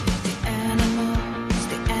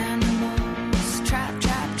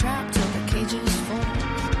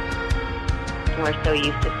We're so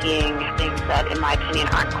used to seeing things that, in my opinion,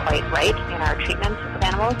 aren't quite right in our treatment of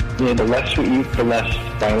animals. The less we eat, the less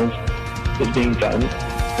violence is being done,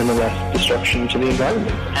 and the less destruction to the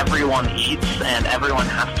environment. Everyone eats, and everyone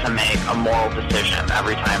has to make a moral decision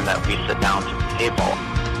every time that we sit down to the table.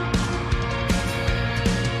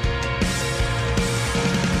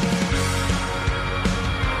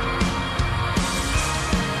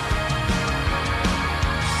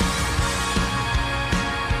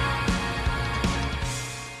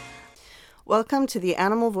 Welcome to the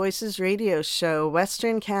Animal Voices radio show,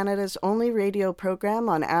 Western Canada's only radio program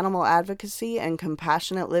on animal advocacy and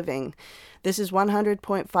compassionate living. This is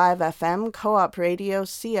 100.5 FM, Co-op Radio,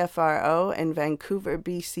 CFRO, in Vancouver,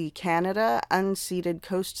 BC, Canada, unceded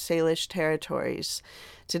Coast Salish territories.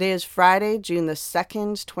 Today is Friday, June the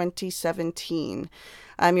 2nd, 2017.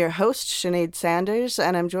 I'm your host, Sinead Sanders,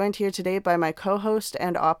 and I'm joined here today by my co-host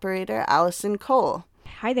and operator, Allison Cole.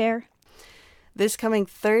 Hi there. This coming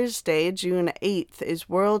Thursday, June 8th, is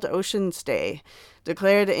World Oceans Day.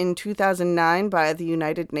 Declared in 2009 by the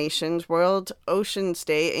United Nations, World Oceans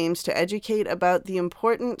Day aims to educate about the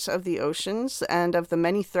importance of the oceans and of the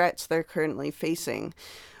many threats they're currently facing.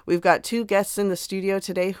 We've got two guests in the studio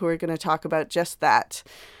today who are going to talk about just that.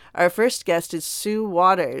 Our first guest is Sue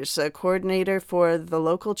Waters, a coordinator for the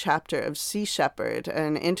local chapter of Sea Shepherd,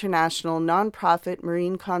 an international nonprofit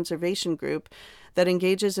marine conservation group that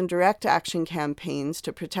engages in direct action campaigns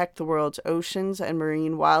to protect the world's oceans and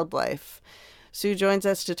marine wildlife. Sue joins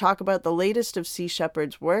us to talk about the latest of Sea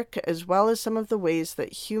Shepherd's work, as well as some of the ways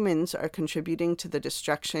that humans are contributing to the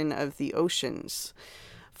destruction of the oceans.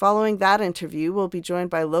 Following that interview, we'll be joined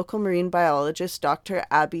by local marine biologist Dr.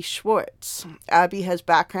 Abby Schwartz. Abby has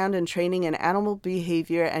background and training in animal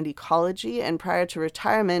behavior and ecology, and prior to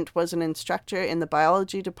retirement was an instructor in the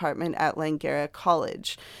biology department at Langara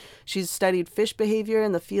College. She's studied fish behavior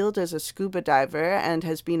in the field as a scuba diver and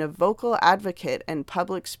has been a vocal advocate and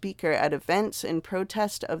public speaker at events in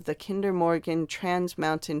protest of the Kinder Morgan Trans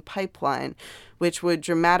Mountain Pipeline, which would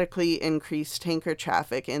dramatically increase tanker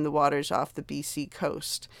traffic in the waters off the BC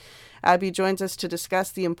coast. Abby joins us to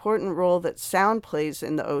discuss the important role that sound plays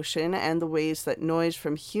in the ocean and the ways that noise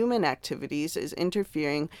from human activities is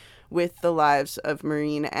interfering with the lives of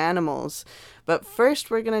marine animals. But first,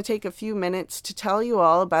 we're going to take a few minutes to tell you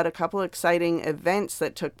all about a couple exciting events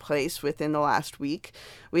that took place within the last week.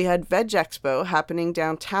 We had Veg Expo happening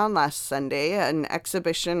downtown last Sunday, an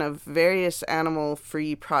exhibition of various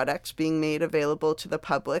animal-free products being made available to the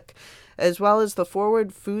public, as well as the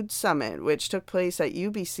Forward Food Summit, which took place at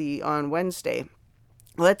UBC on Wednesday.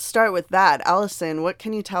 Let's start with that. Allison, what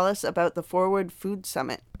can you tell us about the Forward Food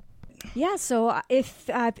Summit? Yeah, so if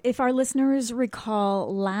our listeners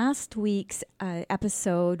recall, last week's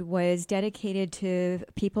episode was dedicated to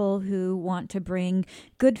people who want to bring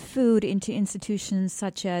good food into institutions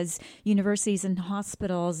such as universities and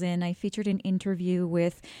hospitals, and I featured an interview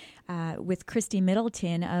with Christy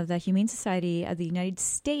Middleton of the Humane Society of the United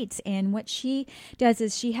States. And what she does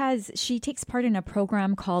is she takes part in a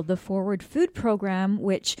program called the Forward Food Program,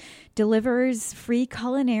 which delivers free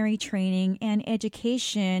culinary training and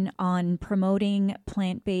education on promoting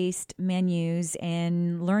plant-based menus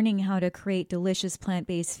and learning how to create delicious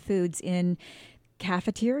plant-based foods in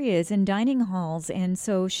cafeterias and dining halls. And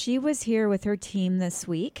so she was here with her team this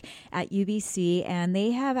week at UBC, and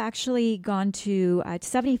they have actually gone to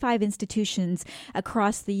 75 institutions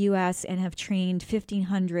across the U.S. and have trained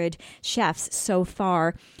 1,500 chefs so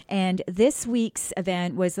far. And this week's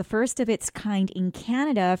event was the first of its kind in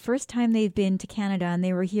Canada, first time they've been to Canada, and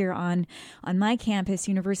they were here on my campus,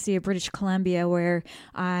 University of British Columbia, where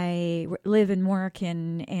I live and work,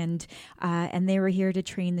 and they were here to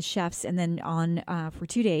train the chefs, and then for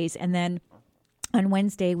 2 days. And then on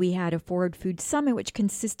Wednesday, we had a Forward Food Summit, which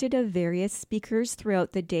consisted of various speakers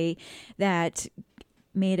throughout the day that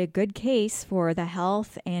made a good case for the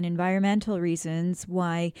health and environmental reasons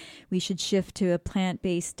why we should shift to a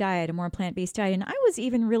plant-based diet, a more plant-based diet. And I was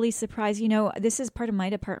even really surprised, this is part of my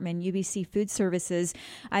department, UBC Food Services.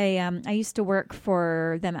 I used to work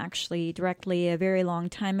for them actually directly a very long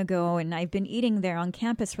time ago, and I've been eating there on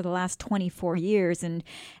campus for the last 24 years. And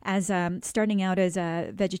as starting out as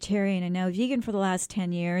a vegetarian and now vegan for the last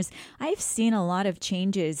 10 years, I've seen a lot of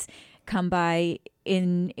changes come by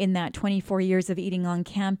in that 24 years of eating on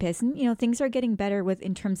campus. And, things are getting better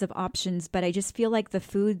in terms of options, but I just feel like the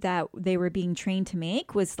food that they were being trained to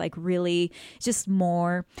make was like really just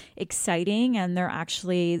more exciting, and they're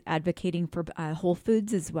actually advocating for whole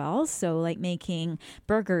foods as well. So like making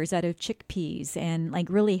burgers out of chickpeas and like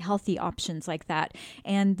really healthy options like that.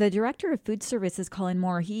 And the director of food services, Colin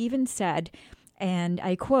Moore, he even said, And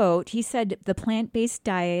I quote, he said, "The plant-based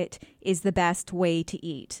diet is the best way to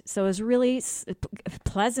eat." So I was really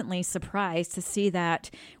pleasantly surprised to see that,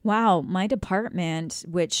 wow, my department,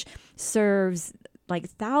 which serves like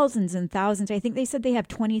thousands and thousands, I think they said they have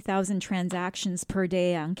 20,000 transactions per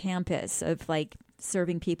day on campus of like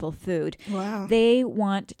serving people food. Wow. They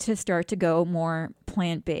want to start to go more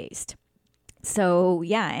plant-based. So,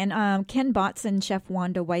 yeah, and Ken Botts and Chef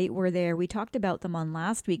Wanda White were there. We talked about them on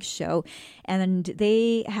last week's show, and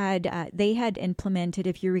they had implemented,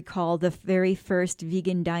 if you recall, the very first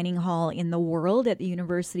vegan dining hall in the world at the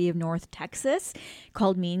University of North Texas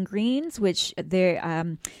called Mean Greens, which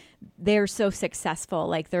they're so successful,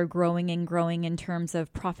 like they're growing and growing in terms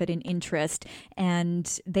of profit and interest.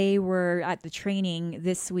 And they were at the training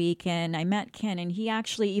this week, and I met Ken, and he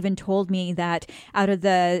actually even told me that out of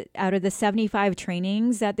the 75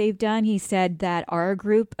 trainings that they've done, he said that our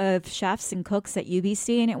group of chefs and cooks at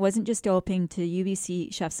UBC, and it wasn't just open to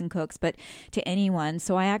UBC chefs and cooks, but to anyone.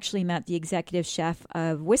 So I actually met the executive chef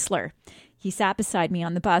of Whistler. He sat beside me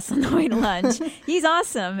on the bus on the way to lunch. He's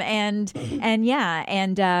awesome. And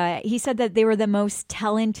he said that they were the most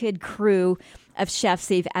talented crew of chefs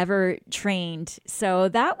they've ever trained. So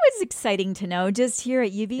that was exciting to know just here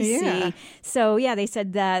at UBC. Yeah. So yeah, they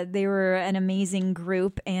said that they were an amazing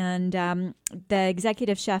group. And the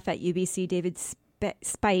executive chef at UBC, David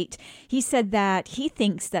Spite, he said that he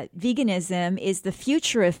thinks that veganism is the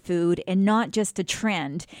future of food and not just a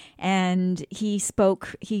trend. And he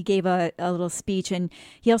gave a little speech, and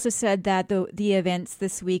he also said that the events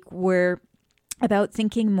this week were about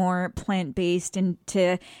thinking more plant-based and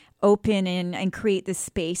to open and create the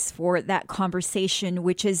space for that conversation,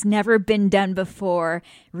 which has never been done before,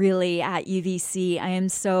 really, at UVC. I am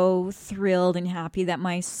so thrilled and happy that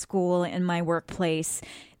my school and my workplace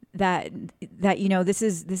that you know, this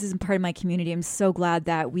is part of my community. I'm so glad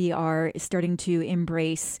that we are starting to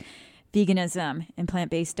embrace veganism and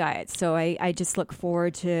plant-based diets. So I just look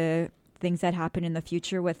forward to things that happen in the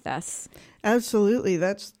future with us. Absolutely.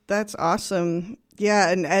 That's awesome. Yeah,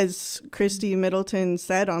 and as Christy Middleton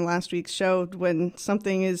said on last week's show, when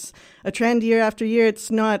something is a trend year after year,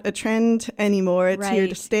 it's not a trend anymore. It's here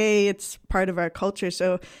to stay. It's part of our culture.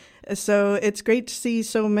 So it's great to see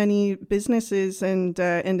so many businesses and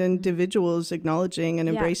individuals acknowledging and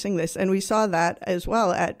embracing this. And we saw that as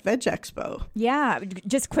well at Veg Expo. Yeah.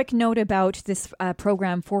 Just quick note about this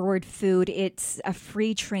program, Forward Food. It's a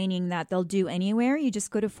free training that they'll do anywhere. You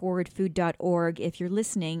just go to forwardfood.org if you're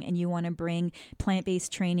listening and you want to bring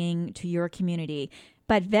plant-based training to your community.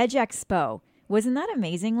 But Veg Expo, wasn't that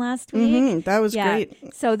amazing last week? Mm-hmm. That was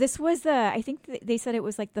great. So this was I think they said it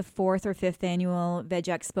was like the 4th or 5th annual Veg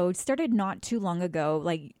Expo. It started not too long ago,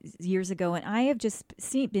 like years ago. And I have just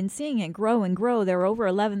been seeing it grow and grow. There were over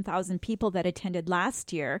 11,000 people that attended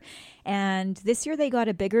last year. And this year they got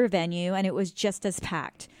a bigger venue and it was just as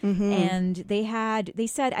packed. Mm-hmm. And they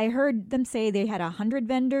said, I heard them say they had 100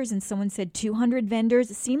 vendors and someone said 200 vendors.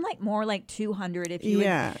 It seemed like more like 200 if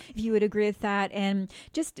you would agree with that. And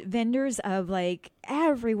just vendors of like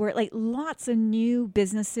everywhere, like lots of new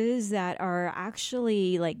businesses that are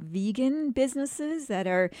actually like vegan businesses that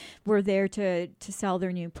were there to sell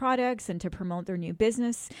their new products and to promote their new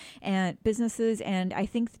businesses. And I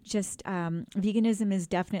think just veganism is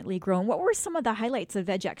definitely growing. What were some of the highlights of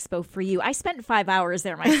Veg Expo for you? I spent 5 hours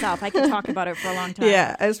there myself. I could talk about it for a long time.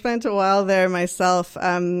 Yeah, I spent a while there myself.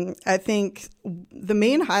 I think the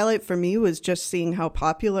main highlight for me was just seeing how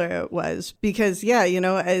popular it was because,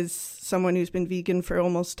 as someone who's been vegan for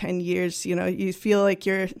almost 10 years, you feel like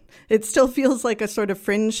it still feels like a sort of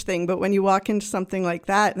fringe thing. But when you walk into something like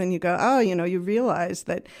that, then you go, you realize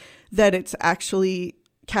that it's actually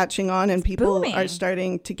catching on and people booming. Are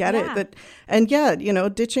starting to get it.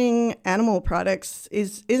 Ditching animal products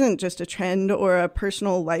isn't just a trend or a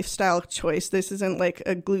personal lifestyle choice. This isn't like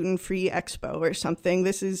a gluten-free expo or something.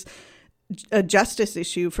 This is a justice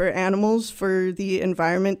issue for animals, for the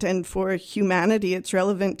environment, and for humanity. It's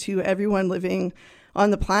relevant to everyone living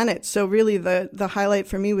on the planet. So really the highlight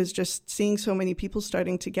for me was just seeing so many people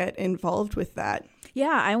starting to get involved with that.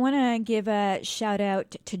 Yeah, I want to give a shout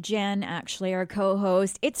out to Jen, actually, our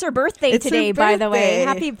co-host. It's her birthday today, by the way.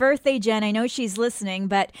 Happy birthday, Jen. I know she's listening,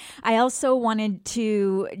 but I also wanted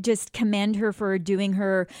to just commend her for doing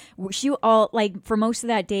for most of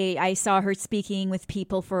that day, I saw her speaking with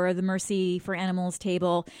people for the Mercy for Animals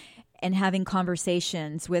table. and having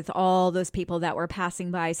conversations with all those people that were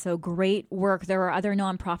passing by. So great work. There were other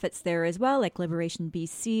nonprofits there as well, like Liberation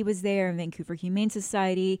BC was there, and Vancouver Humane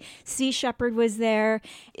Society. Sea Shepherd was there.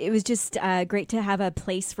 It was just great to have a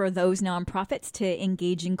place for those nonprofits to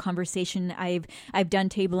engage in conversation. I've done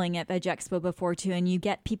tabling at Veg Expo before too, and you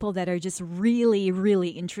get people that are just really, really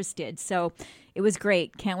interested. So it was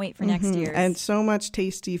great. Can't wait for next year. And so much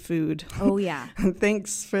tasty food. Oh, yeah.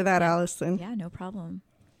 Thanks for that, Allison. Yeah, no problem.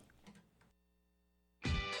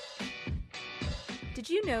 Did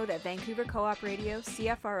you know that Vancouver Co-op Radio,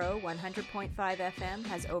 CFRO 100.5 FM,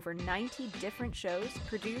 has over 90 different shows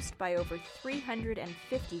produced by over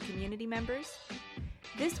 350 community members?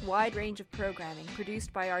 This wide range of programming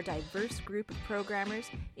produced by our diverse group of programmers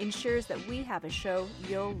ensures that we have a show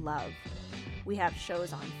you'll love. We have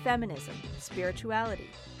shows on feminism, spirituality,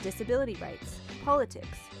 disability rights,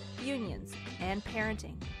 politics, unions, and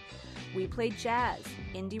parenting. We play jazz,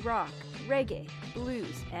 indie rock, reggae,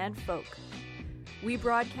 blues, and folk. We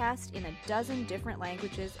broadcast in 12 different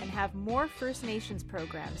languages and have more First Nations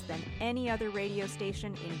programs than any other radio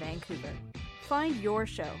station in Vancouver. Find your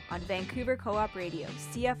show on Vancouver Co-op Radio,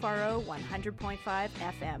 CFRO 100.5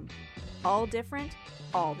 FM. All different,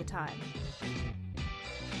 all the time.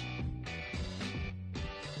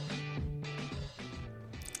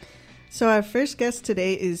 So our first guest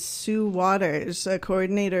today is Sue Waters, a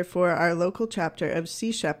coordinator for our local chapter of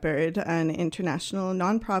Sea Shepherd, an international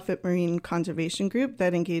nonprofit marine conservation group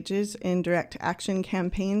that engages in direct action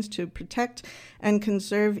campaigns to protect and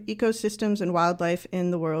conserve ecosystems and wildlife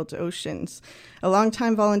in the world's oceans. A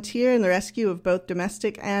longtime volunteer in the rescue of both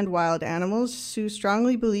domestic and wild animals, Sue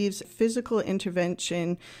strongly believes physical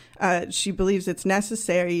intervention. She believes it's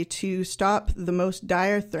necessary to stop the most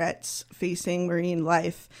dire threats facing marine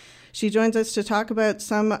life. She joins us to talk about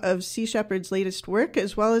some of Sea Shepherd's latest work,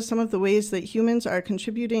 as well as some of the ways that humans are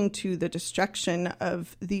contributing to the destruction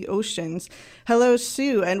of the oceans. Hello,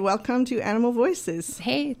 Sue, and welcome to Animal Voices.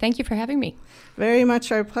 Hey, thank you for having me. Very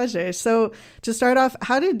much our pleasure. So to start off,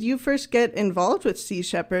 how did you first get involved with Sea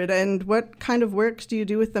Shepherd, and what kind of work do you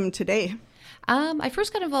do with them today? I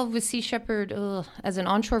first got involved with Sea Shepherd as an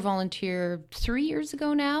onshore volunteer 3 years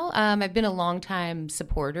ago now. I've been a longtime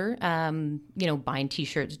supporter, buying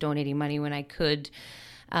T-shirts, donating money when I could.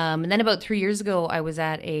 And then about 3 years ago, I was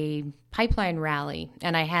at a pipeline rally,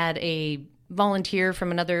 and I had a volunteer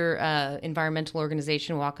from another environmental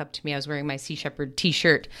organization walk up to me. I was wearing my Sea Shepherd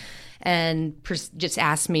T-shirt and just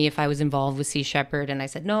asked me if I was involved with Sea Shepherd. And I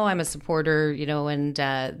said, no, I'm a supporter, and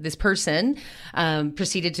this person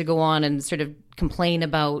proceeded to go on and sort of complain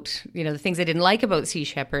about, the things I didn't like about Sea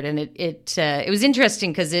Shepherd. And it was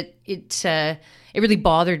interesting because it really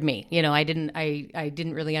bothered me. I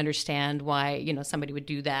didn't really understand why, somebody would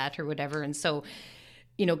do that or whatever. And so,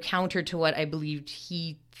 counter to what I believed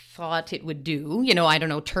he thought it would do,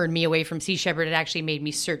 turn me away from Sea Shepherd. It actually made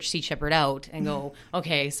me search Sea Shepherd out and go,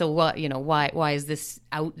 okay, so what, why is this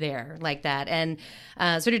out there like that? And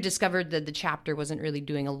sort of discovered that the chapter wasn't really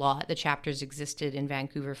doing a lot. The chapters existed in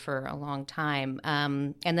Vancouver for a long time.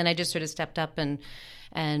 And then I just sort of stepped up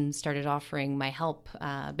and started offering my help,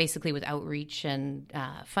 basically with outreach and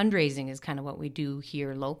fundraising is kind of what we do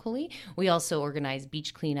here locally. We also organize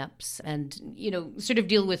beach cleanups and, sort of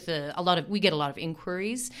deal with we get a lot of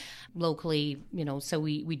inquiries locally, so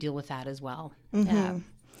we deal with that as well. Mm-hmm.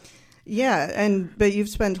 Yeah, but you've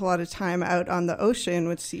spent a lot of time out on the ocean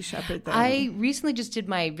with Sea Shepherd then. I recently just did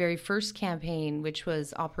my very first campaign, which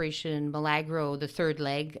was Operation Milagro, the third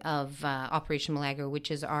leg of Operation Milagro, which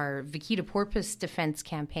is our vaquita porpoise defense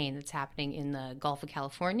campaign that's happening in the Gulf of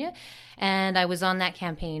California. And I was on that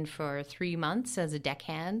campaign for 3 months as a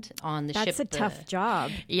deckhand on the ship. That's a tough job.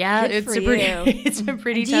 Yeah, it's a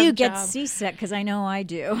pretty tough job. Do you get seasick? Because I know I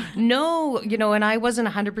do. No, and I wasn't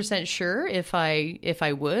 100% sure if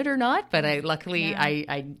I would or not. But I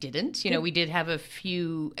didn't. We did have a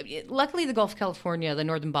few. Luckily, the Gulf of California, the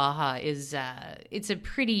Northern Baja, it's a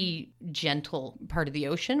pretty gentle part of the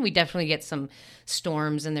ocean. We definitely get some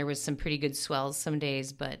storms, and there was some pretty good swells some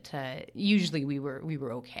days. But usually we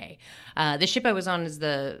were okay. The ship I was on is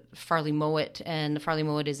the Farley Mowat, and the Farley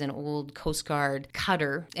Mowat is an old Coast Guard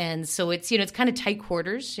cutter, and so it's it's kind of tight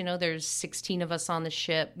quarters. There's 16 of us on the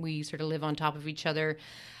ship. We sort of live on top of each other.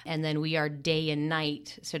 And then we are day and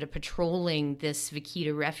night sort of patrolling this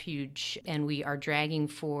vaquita refuge, and we are dragging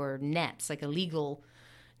for nets, like illegal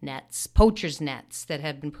nets, poachers' nets that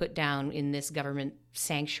have been put down in this government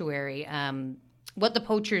sanctuary. What the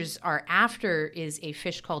poachers are after is a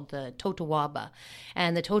fish called the totawaba,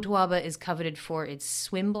 and the totawaba is coveted for its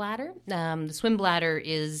swim bladder. The swim bladder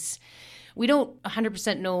is we don't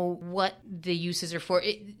 100% know what the uses are for.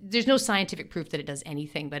 There's no scientific proof that it does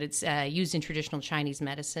anything, but it's used in traditional Chinese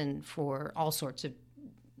medicine for all sorts of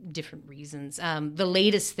different reasons. The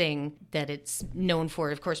latest thing that it's known for,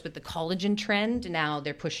 of course, with the collagen trend, now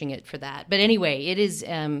they're pushing it for that. But anyway, it is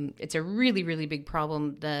it's a really, really big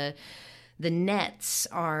problem. The nets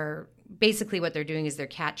are basically what they're doing is they're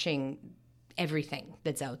catching everything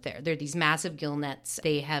that's out there. They're these massive gill nets.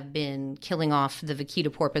 They have been killing off the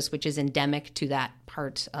vaquita porpoise, which is endemic to that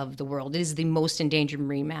part of the world. It is the most endangered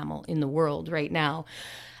marine mammal in the world right now.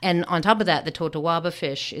 And on top of that, the totawaba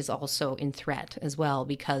fish is also in threat as well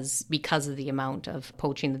because of the amount of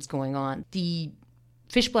poaching that's going on. The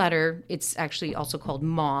fish bladder, it's actually also called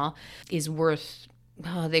maw, is worth,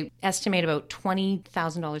 they estimate about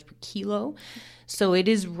 $20,000 per kilo. So it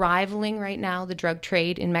is rivaling right now the drug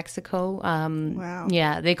trade in Mexico. Wow.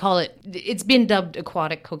 Yeah, they call it's been dubbed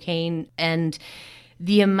aquatic cocaine. And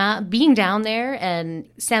the amount, being down there, and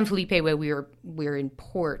San Felipe, where we're in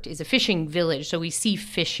port, is a fishing village. So we see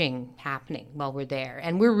fishing happening while we're there.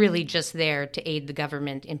 And we're really just there to aid the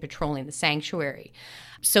government in patrolling the sanctuary.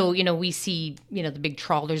 So, we see, the big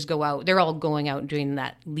trawlers go out. They're all going out and doing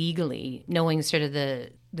that legally, knowing sort of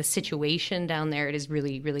the situation down there. It is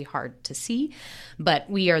really, really hard to see. But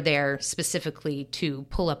we are there specifically to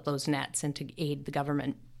pull up those nets and to aid the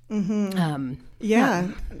government. Mm-hmm.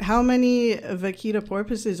 How many vaquita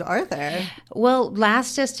porpoises are there? Well,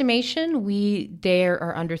 last estimation, there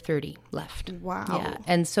are under 30 left. Wow. Yeah.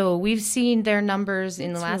 And so we've seen their numbers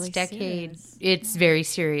in the last really decade. Serious. It's very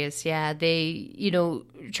serious. Yeah. They,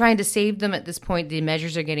 trying to save them at this point, the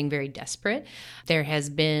measures are getting very desperate. There has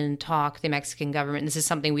been talk, the Mexican government, and this is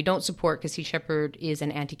something we don't support because Sea Shepherd is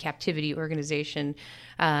an anti-captivity organization.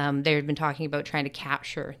 They've been talking about trying to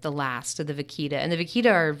capture the last of the vaquita. And the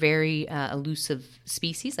vaquita are very elusive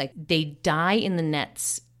species. Like, they die in the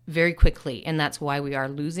nets very quickly, and that's why we are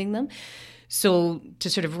losing them. So to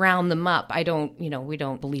sort of round them up, we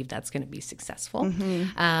don't believe that's going to be successful.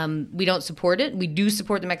 Mm-hmm. We don't support it. We do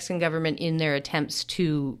support the Mexican government in their attempts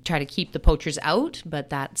to try to keep the poachers out, but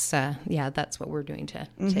that's what we're doing to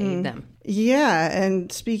aid them. Yeah,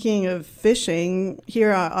 and speaking of fishing,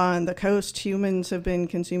 here on the coast, humans have been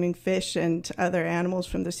consuming fish and other animals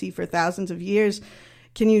from the sea for thousands of years.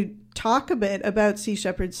 Can you talk a bit about Sea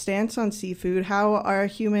Shepherd's stance on seafood? How are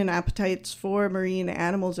human appetites for marine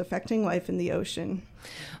animals affecting life in the ocean?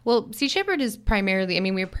 Well, Sea Shepherd is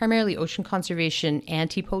we're primarily ocean conservation,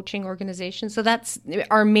 anti-poaching organization. So that's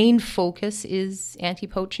our main focus is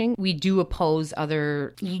anti-poaching. We do oppose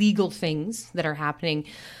other legal things that are happening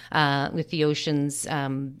with the oceans.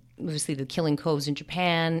 Obviously the killing coves in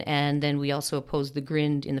Japan, and then we also oppose the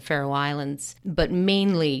Grind in the Faroe Islands. But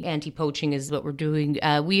mainly anti-poaching is what we're doing.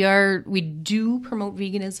 We do promote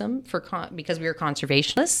veganism because we are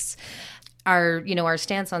conservationists. Our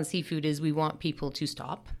stance on seafood is we want people to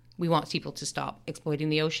stop. We want people to stop exploiting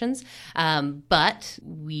the oceans, but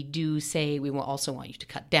we do say we will also want you to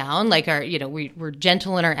cut down. Like we're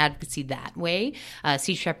gentle in our advocacy that way.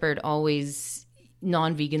 Sea Shepherd always.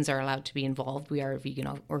 Non-vegans are allowed to be involved. We are a vegan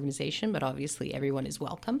organization, but obviously everyone is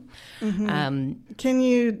welcome. Mm-hmm. Can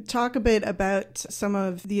you talk a bit about some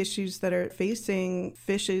of the issues that are facing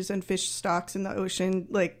fishes and fish stocks in the ocean,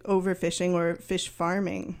 like overfishing or fish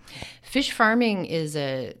farming? Fish farming is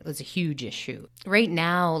a huge issue. Right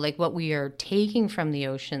now, like what we are taking from the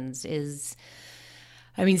oceans is...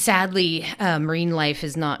 sadly, marine life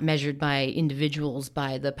is not measured by individuals,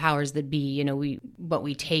 by the powers that be. What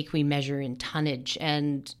we take, we measure in tonnage.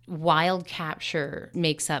 And wild capture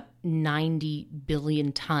makes up 90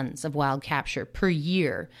 billion tons of wild capture per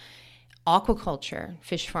year. Aquaculture,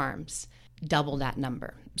 fish farms, double that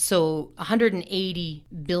number. So 180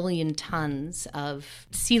 billion tons of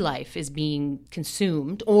sea life is being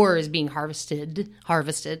consumed or is being harvested,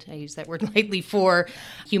 I use that word lightly, for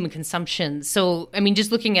human consumption. So,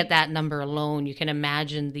 just looking at that number alone, you can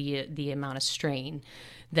imagine the amount of strain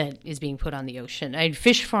that is being put on the ocean.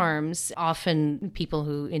 Fish farms, often people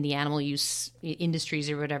who in the animal use industries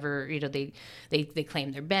or whatever, they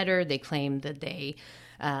claim they're better. They claim that they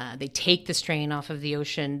take the strain off of the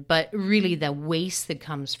ocean, but really the waste that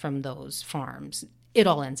comes from those farms, it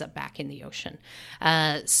all ends up back in the ocean.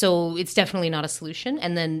 So it's definitely not a solution.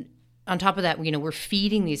 And then on top of that, we're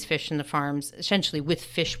feeding these fish in the farms essentially with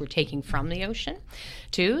fish we're taking from the ocean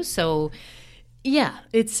too. So yeah,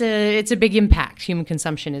 it's a big impact. Human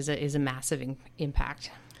consumption is a massive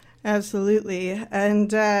impact. Absolutely.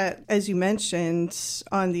 And as you mentioned,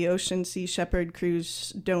 on the ocean, Sea Shepherd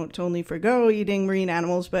crews don't only forgo eating marine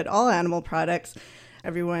animals, but all animal products.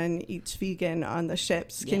 Everyone eats vegan on the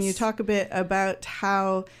ships. Yes. Can you talk a bit about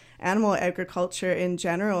how animal agriculture in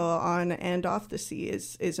general on and off the sea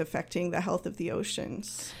is affecting the health of the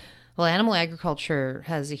oceans. Well, animal agriculture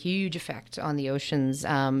has a huge effect on the oceans,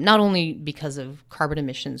 not only because of carbon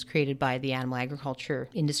emissions created by the animal agriculture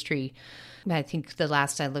industry. I think the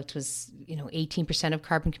last I looked was, 18% of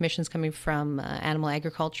carbon emissions coming from animal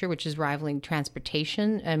agriculture, which is rivaling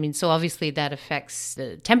transportation. I mean, so obviously that affects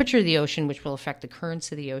the temperature of the ocean, which will affect the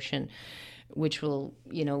currents of the ocean, which will,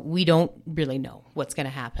 we don't really know what's going to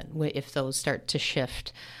happen if those start to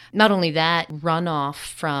shift. Not only that, runoff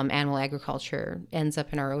from animal agriculture ends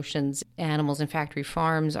up in our oceans. Animals in factory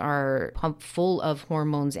farms are pumped full of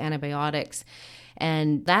hormones, antibiotics,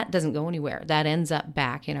 and that doesn't go anywhere. That ends up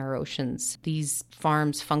back in our oceans. These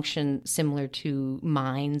farms function similar to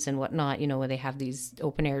mines and whatnot, where they have these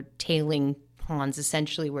open-air tailing ponds,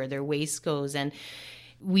 essentially, where their waste goes. And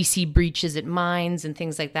we see breaches at mines and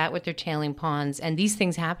things like that with their tailing ponds. And these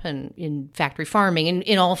things happen in factory farming,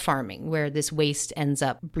 in all farming, where this waste ends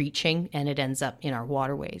up breaching and it ends up in our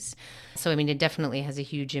waterways. So, it definitely has a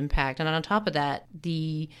huge impact. And on top of that,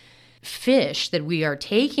 the fish that we are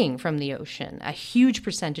taking from the ocean, a huge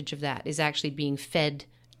percentage of that is actually being fed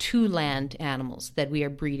to land animals that we are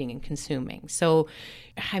breeding and consuming. So,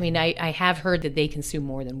 I have heard that they consume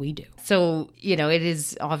more than we do. So, it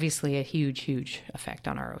is obviously a huge, huge effect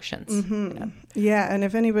on our oceans. Mm-hmm. Yeah, and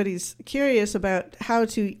if anybody's curious about how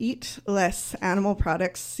to eat less animal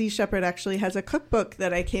products, Sea Shepherd actually has a cookbook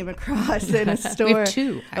that I came across in a store we have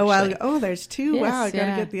two, a while ago. Oh, there's two? Yes, wow, I got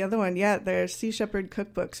to get the other one. Yeah, there's Sea Shepherd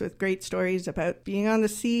cookbooks with great stories about being on the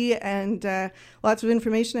sea and lots of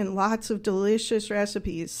information and lots of delicious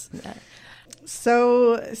recipes. Yeah.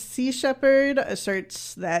 So Sea Shepherd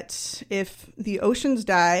asserts that if the oceans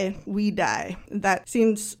die, we die. That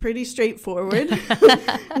seems pretty straightforward,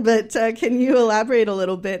 but can you elaborate a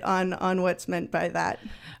little bit on what's meant by that?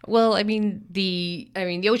 Well, the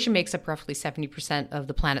ocean makes up roughly 70% of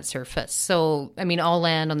the planet's surface. So, all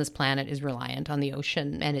land on this planet is reliant on the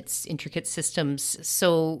ocean and its intricate systems.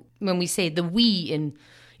 So when we say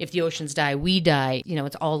if the oceans die, we die,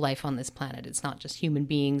 it's all life on this planet. It's not just human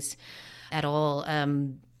beings at all.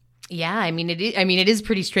 It is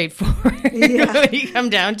pretty straightforward when you come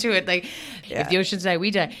down to it. If the oceans die,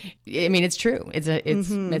 we die. It's true. It's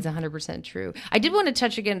 100% true. I did want to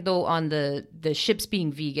touch again though on the ships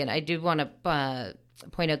being vegan. I did want to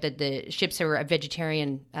point out that the ships are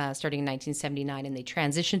vegetarian starting in 1979, and they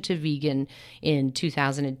transitioned to vegan in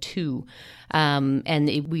 2002.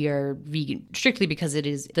 And we are vegan strictly because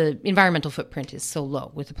the environmental footprint is so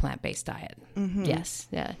low with a plant-based diet. Mm-hmm. Yes.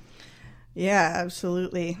 Yeah. Yeah,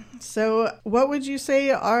 absolutely. So what would you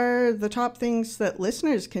say are the top things that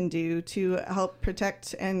listeners can do to help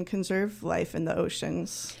protect and conserve life in the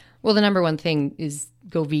oceans? Well, the number one thing is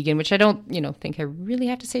go vegan, which I don't, think I really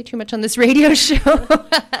have to say too much on this radio show.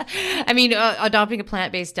 Adopting a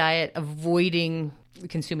plant-based diet, avoiding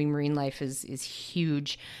consuming marine life is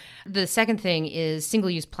huge. The second thing is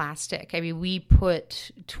single-use plastic. We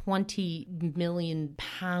put 20 million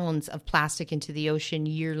pounds of plastic into the ocean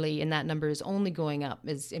yearly, and that number is only going up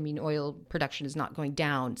oil production is not going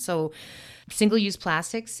down. So single-use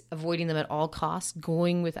plastics, avoiding them at all costs,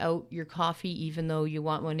 going without your coffee, even though you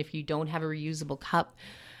want one if you don't have a reusable cup.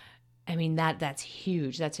 That's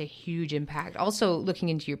huge. That's a huge impact. Also, looking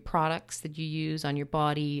into your products that you use on your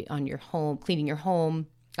body, on your home, cleaning your home.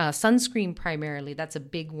 Sunscreen primarily, that's a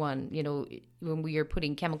big one. When we are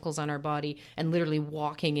putting chemicals on our body and literally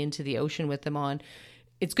walking into the ocean with them on,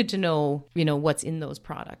 it's good to know, what's in those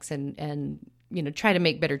products and try to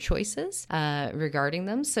make better choices regarding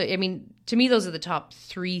them. So, to me, those are the top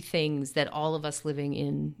three things that all of us living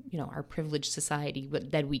in, our privileged society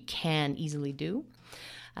that we can easily do.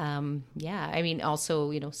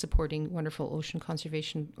 Also, supporting wonderful ocean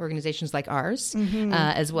conservation organizations like ours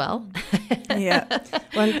as well. Yeah.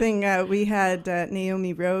 One thing, we had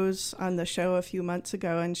Naomi Rose on the show a few months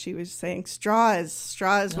ago, and she was saying straws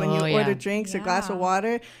when you order drinks, a glass of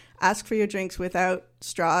water, ask for your drinks without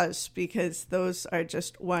straws, because those are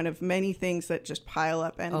just one of many things that just pile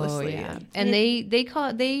up endlessly. Oh, yeah. And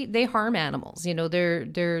they harm animals.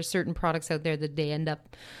 There are certain products out there that they end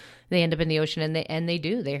up in the ocean, and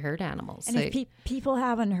they hurt animals. And if people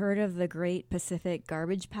haven't heard of the Great Pacific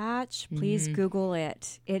Garbage Patch, please Google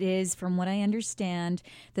it. It is, from what I understand,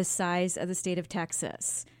 the size of the state of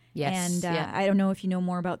Texas. Yes. And yeah. I don't know if you know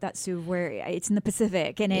more about that, Sue, where it's in the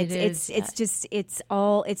Pacific, and it's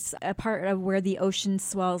a part of where the ocean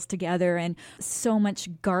swells together, and so much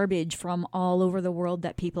garbage from all over the world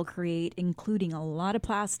that people create, including a lot of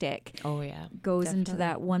plastic. Oh yeah, goes definitely. into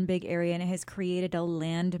that one big area, and it has created a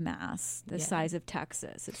landmass the size of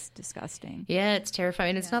Texas. It's disgusting. Yeah, it's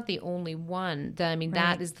terrifying. It's not the only one.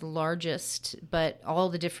 That is the largest, but all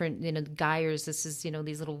the different, gyres, this is,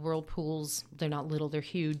 these little whirlpools, they're not little, they're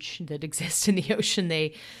huge, that exist in the ocean.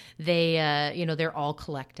 They're all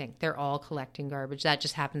collecting. They're all collecting garbage. That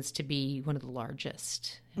just happens to be one of the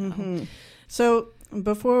largest. Mm-hmm. So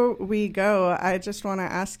before we go, I just want to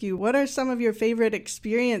ask you, what are some of your favorite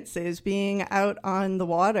experiences being out on the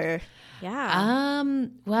water? Yeah.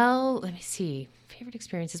 Well, let me see. Favorite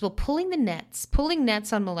experiences. Well, pulling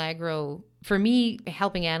nets on Milagro, for me,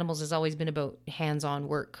 helping animals has always been about hands-on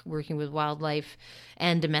work, working with wildlife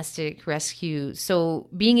and domestic rescue. So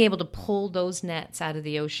being able to pull those nets out of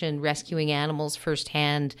the ocean, rescuing animals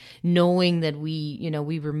firsthand, knowing that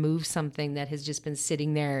we remove something that has just been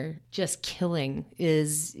sitting there just killing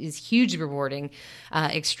is hugely rewarding,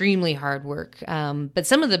 extremely hard work. But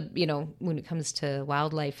some of the, when it comes to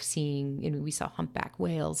wildlife, seeing, we saw humpback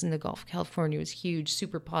whales in the Gulf of California. It was huge,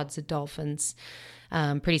 super pods of dolphins.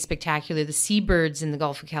 Pretty spectacular. The seabirds in the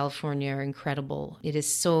Gulf of California are incredible. It is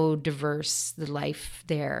so diverse, the life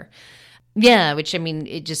there. Yeah, which,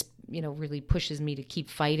 it just, really pushes me to keep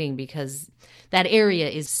fighting, because that area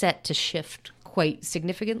is set to shift quite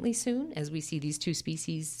significantly soon as we see these two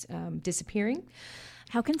species disappearing.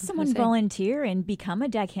 How can someone volunteer and become a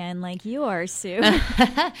deckhand like you are, Sue?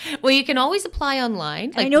 Well, you can always apply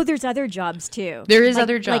online. I know there's other jobs too. There is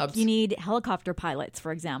other jobs. Like you need helicopter pilots,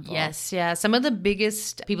 for example. Yes, yeah. Some of the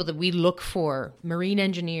biggest people that we look for, marine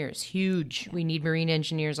engineers, huge. We need marine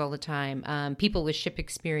engineers all the time. People with ship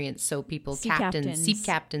experience, so people, sea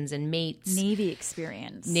captains and mates. Navy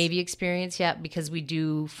experience, yeah, because we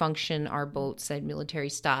do function our boats at military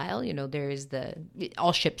style.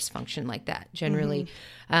 All ships function like that generally. Mm-hmm.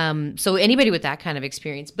 So anybody with that kind of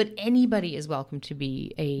experience, but anybody is welcome to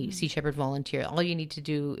be a Sea Shepherd volunteer. All you need to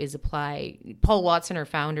do is apply. Paul Watson, our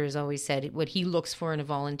founder, has always said what he looks for in a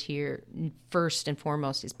volunteer first and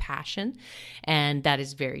foremost is passion. And that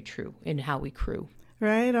is very true in how we crew.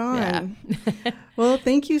 Right on. Yeah. Well,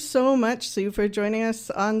 thank you so much, Sue, for joining us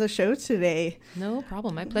on the show today. No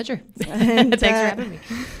problem. My pleasure. And, thanks for having me.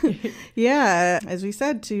 Yeah. As we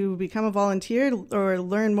said, to become a volunteer or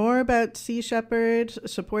learn more about Sea Shepherd,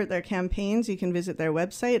 support their campaigns, you can visit their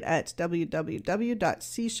website at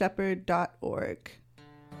www.seashepherd.org.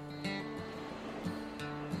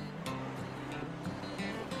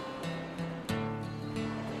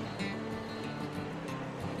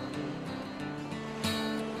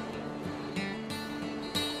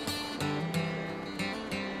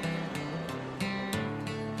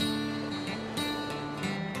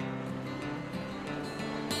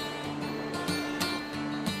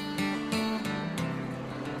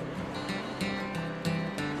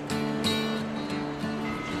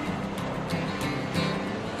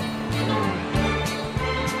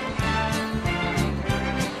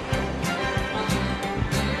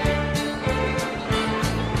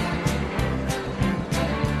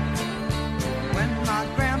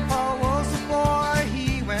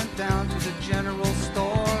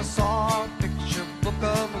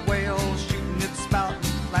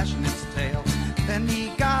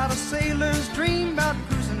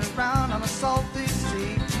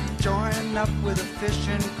 Up with a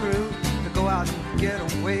fishing crew to go out and get a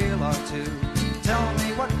whale or two. Tell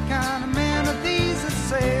me, what kind of men are these that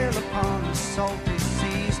sail upon the salty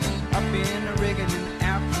seas? Up in the rigging in the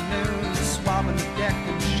afternoon, swabbing the deck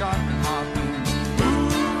and sharpening harpoons.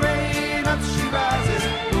 Hooray, and up she rises.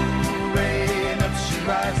 Hooray, and up she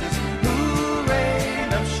rises. Hooray,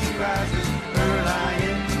 and up she rises. Early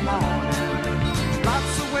in the morning.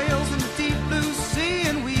 Lots of whales in the deep blue sea,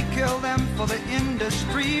 and we kill them for the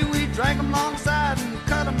industry. We drag them alongside and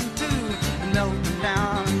cut them in two and melt them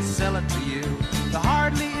down and sell it to you. There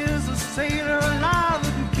hardly is a sailor alive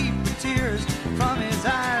who can keep the tears from his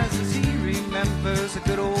eyes as he reminds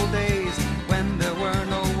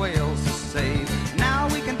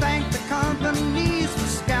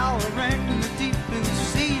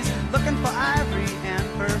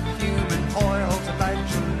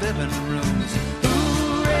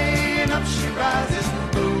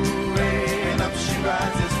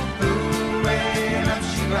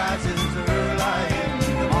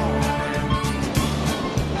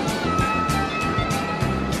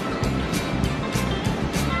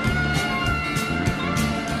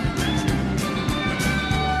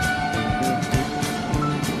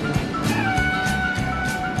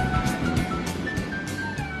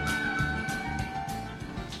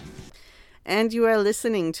And you are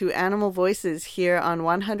listening to Animal Voices here on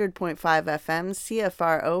 100.5 FM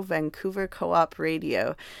CFRO Vancouver Co-op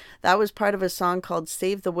Radio. That was part of a song called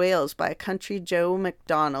Save the Whales by Country Joe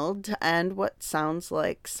McDonald and what sounds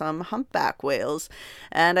like some humpback whales.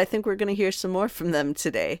 And I think we're going to hear some more from them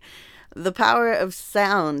today. The power of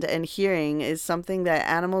sound and hearing is something that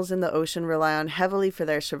animals in the ocean rely on heavily for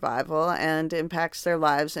their survival and impacts their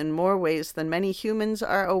lives in more ways than many humans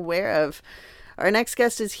are aware of. Our next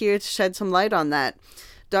guest is here to shed some light on that.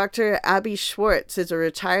 Dr. Abby Schwartz is a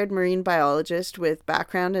retired marine biologist with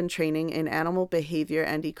background and training in animal behavior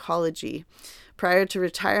and ecology. Prior to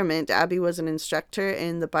retirement, Abby was an instructor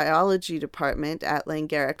in the biology department at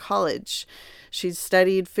Langara College. She's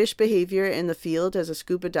studied fish behavior in the field as a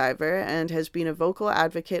scuba diver and has been a vocal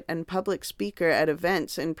advocate and public speaker at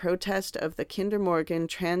events in protest of the Kinder Morgan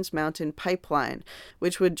Trans Mountain Pipeline,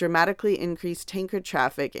 which would dramatically increase tanker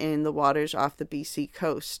traffic in the waters off the BC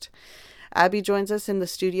coast. Abby joins us in the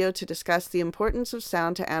studio to discuss the importance of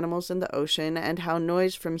sound to animals in the ocean and how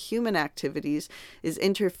noise from human activities is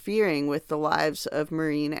interfering with the lives of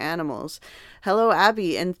marine animals. Hello,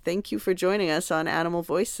 Abby, and thank you for joining us on Animal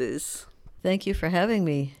Voices. Thank you for having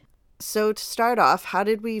me. So to start off, how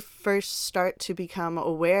did we first start to become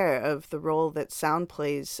aware of the role that sound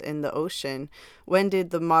plays in the ocean? When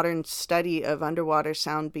did the modern study of underwater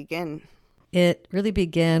sound begin? It really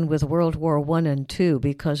began with World War I and II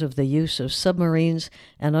because of the use of submarines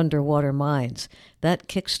and underwater mines. That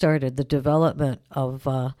kick-started the development of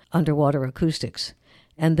underwater acoustics.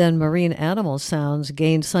 And then marine animal sounds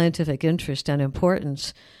gained scientific interest and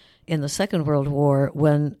importance in the Second World War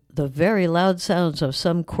when the very loud sounds of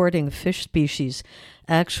some courting fish species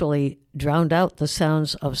actually drowned out the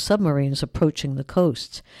sounds of submarines approaching the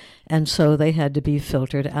coasts. And so they had to be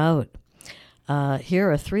filtered out. Here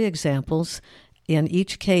are 3 examples. In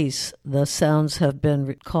each case, the sounds have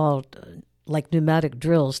been called like pneumatic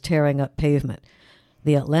drills tearing up pavement.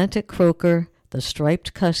 The Atlantic croaker, the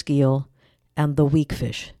striped cusk eel, and the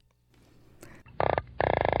weakfish.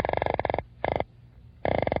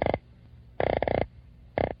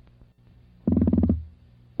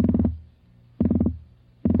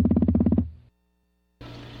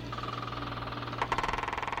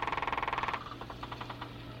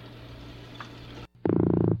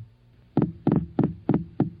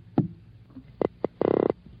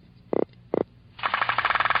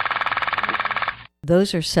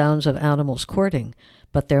 Those are sounds of animals courting,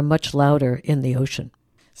 but they're much louder in the ocean.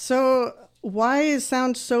 So why is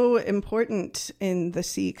sound so important in the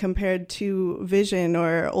sea compared to vision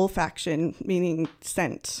or olfaction, meaning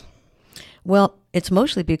scent? Well, it's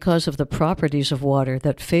mostly because of the properties of water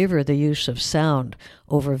that favor the use of sound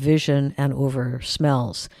over vision and over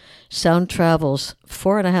smells. Sound travels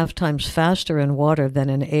 4.5 times faster in water than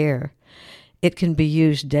in air. It can be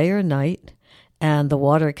used day or night, and the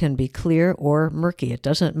water can be clear or murky. It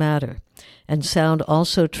doesn't matter. And sound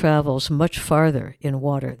also travels much farther in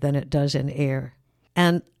water than it does in air.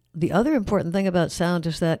 And the other important thing about sound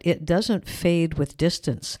is that it doesn't fade with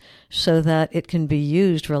distance, so that it can be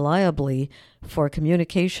used reliably for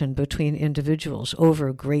communication between individuals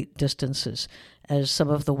over great distances, as some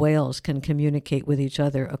of the whales can communicate with each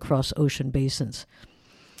other across ocean basins.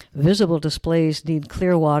 Visible displays need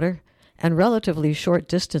clear water and relatively short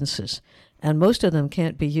distances, and most of them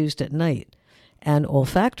can't be used at night. And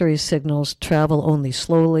olfactory signals travel only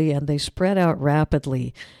slowly, and they spread out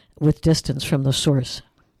rapidly with distance from the source.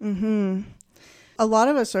 Mm-hmm. A lot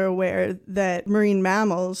of us are aware that marine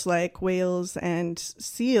mammals like whales and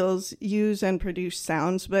seals use and produce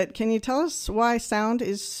sounds, but can you tell us why sound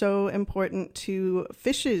is so important to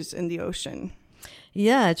fishes in the ocean?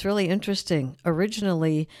 Yeah, it's really interesting.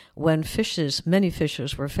 Originally, when many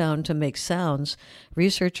fishes were found to make sounds,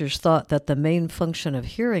 researchers thought that the main function of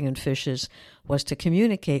hearing in fishes was to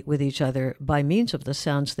communicate with each other by means of the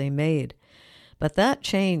sounds they made. But that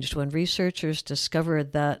changed when researchers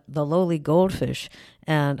discovered that the lowly goldfish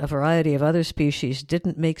and a variety of other species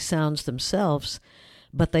didn't make sounds themselves,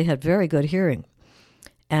 but they had very good hearing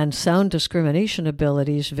and sound discrimination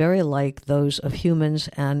abilities very like those of humans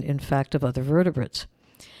and, in fact, of other vertebrates.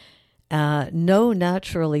 No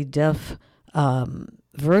naturally deaf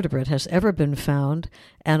vertebrate has ever been found,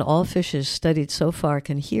 and all fishes studied so far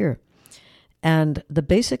can hear. And the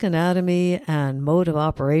basic anatomy and mode of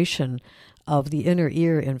operation of the inner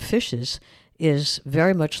ear in fishes is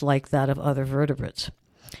very much like that of other vertebrates.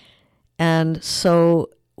 And so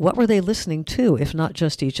what were they listening to, if not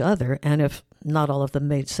just each other, and if not all of them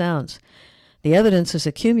made sounds? The evidence is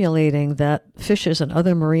accumulating that fishes and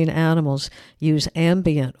other marine animals use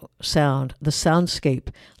ambient sound, the soundscape,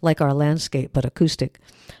 like our landscape, but acoustic,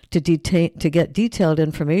 to get detailed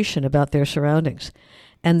information about their surroundings.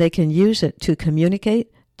 And they can use it to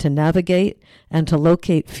communicate, to navigate, and to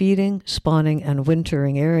locate feeding, spawning, and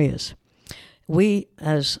wintering areas. We,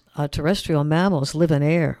 as terrestrial mammals, live in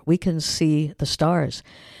air. We can see the stars.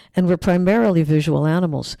 And we're primarily visual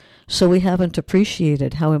animals, so we haven't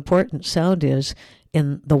appreciated how important sound is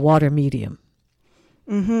in the water medium.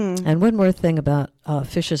 Mm-hmm. And one more thing about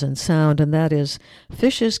fishes and sound, and that is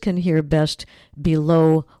fishes can hear best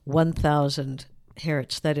below 1,000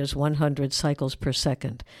 hertz, that is 100 cycles per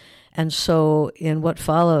second. And so in what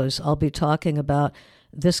follows, I'll be talking about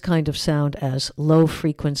this kind of sound as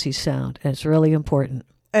low-frequency sound, and it's really important.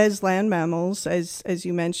 As land mammals, as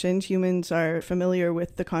you mentioned, humans are familiar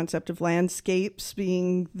with the concept of landscapes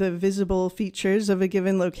being the visible features of a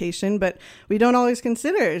given location, but we don't always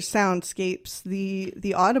consider soundscapes,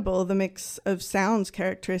 the audible, the mix of sounds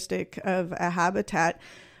characteristic of a habitat.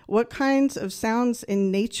 What kinds of sounds in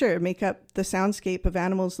nature make up the soundscape of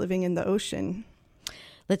animals living in the ocean?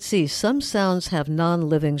 Let's see, some sounds have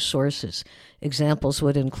non-living sources. Examples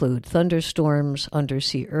would include thunderstorms,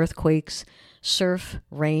 undersea earthquakes, surf,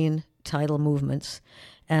 rain, tidal movements.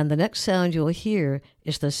 And the next sound you'll hear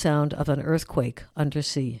is the sound of an earthquake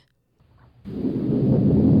undersea.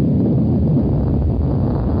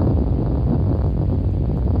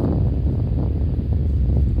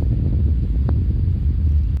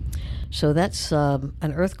 So that's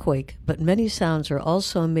an earthquake, but many sounds are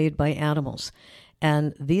also made by animals.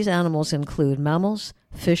 And these animals include mammals,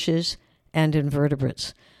 fishes, and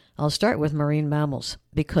invertebrates. I'll start with marine mammals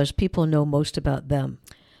because people know most about them.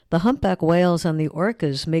 The humpback whales and the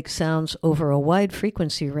orcas make sounds over a wide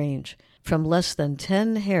frequency range, from less than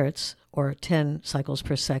 10 hertz, or 10 cycles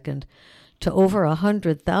per second, to over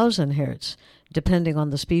 100,000 hertz, depending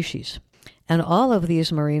on the species. And all of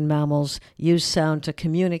these marine mammals use sound to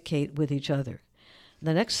communicate with each other.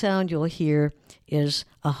 The next sound you'll hear is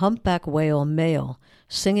a humpback whale male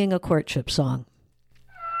singing a courtship song.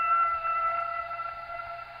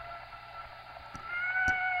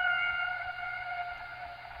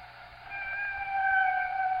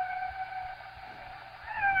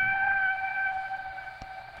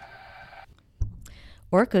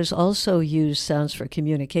 Orcas also use sounds for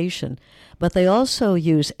communication, but they also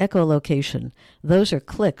use echolocation. Those are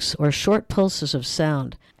clicks or short pulses of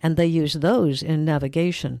sound, and they use those in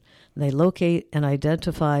navigation. They locate and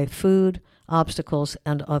identify food, obstacles,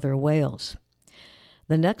 and other whales.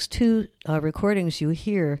 The next two recordings you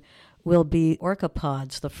hear will be orca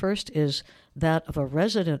pods. The first is that of a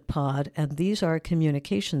resident pod, and these are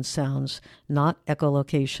communication sounds, not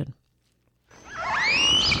echolocation.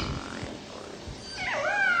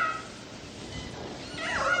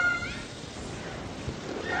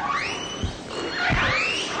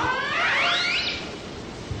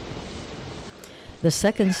 The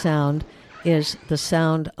second sound is the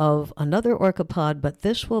sound of another orcapod, but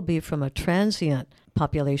this will be from a transient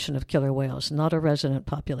population of killer whales, not a resident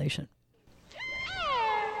population.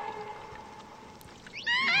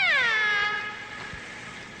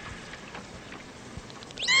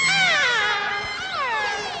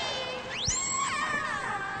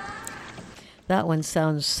 That one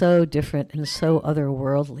sounds so different and so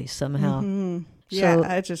otherworldly somehow. Mm-hmm. Yeah,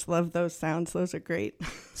 I just love those sounds. Those are great.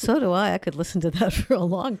 So do I. I could listen to that for a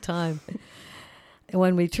long time. And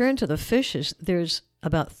when we turn to the fishes, there's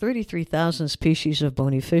about 33,000 species of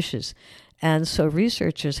bony fishes. And so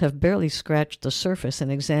researchers have barely scratched the surface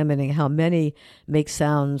in examining how many make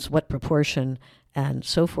sounds, what proportion, and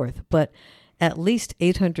so forth. But at least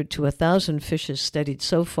 800 to 1,000 fishes studied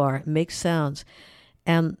so far make sounds,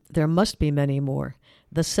 and there must be many more.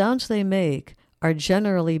 The sounds they make are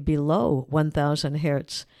generally below 1,000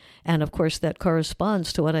 hertz. And of course, that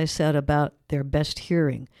corresponds to what I said about their best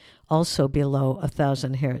hearing, also below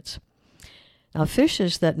 1,000 hertz. Now,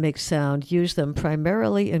 fishes that make sound use them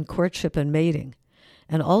primarily in courtship and mating,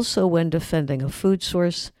 and also when defending a food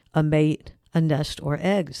source, a mate, a nest, or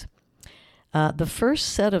eggs. The first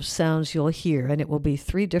set of sounds you'll hear, and it will be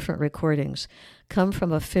 3 different recordings, come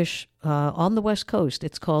from a fish on the West Coast.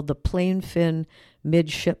 It's called the plainfin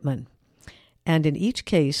midshipman. And in each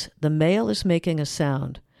case, the male is making a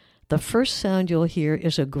sound. The first sound you'll hear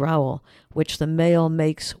is a growl, which the male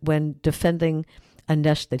makes when defending a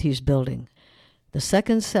nest that he's building. The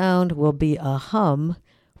second sound will be a hum,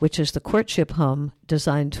 which is the courtship hum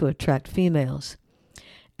designed to attract females.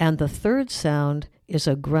 And the third sound is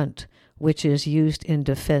a grunt, which is used in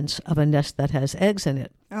defense of a nest that has eggs in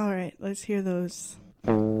it. All right, let's hear those.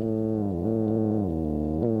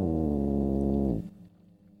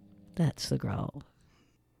 That's the growl.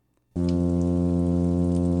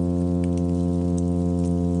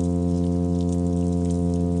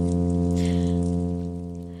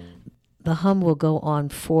 The hum will go on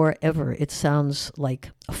forever. It sounds like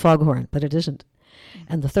a foghorn, but it isn't.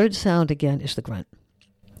 And the third sound, again, is the grunt.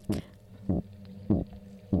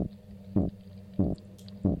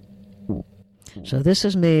 So this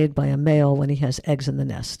is made by a male when he has eggs in the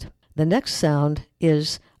nest. The next sound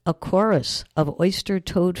is a chorus of oyster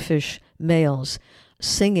toadfish males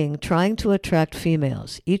singing, trying to attract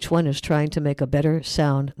females. Each one is trying to make a better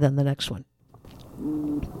sound than the next one.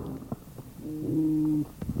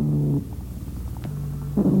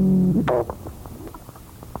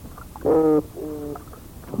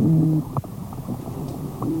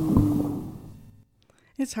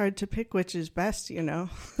 It's hard to pick which is best, you know.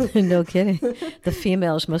 No kidding. The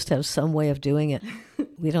females must have some way of doing it.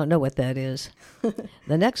 We don't know what that is.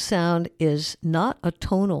 The next sound is not a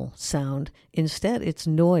tonal sound. Instead, it's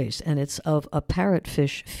noise, and it's of a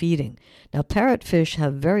parrotfish feeding. Now, parrotfish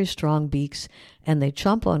have very strong beaks, and they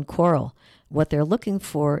chomp on coral. What they're looking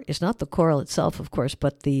for is not the coral itself, of course,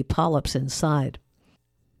 but the polyps inside.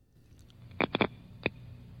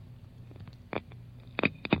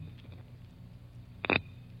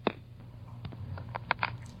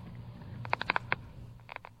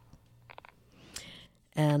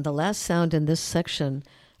 And the last sound in this section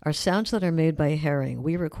are sounds that are made by herring.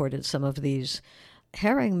 We recorded some of these.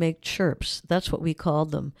 Herring make chirps. That's what we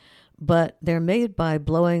called them. But they're made by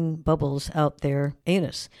blowing bubbles out their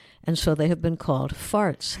anus. And so they have been called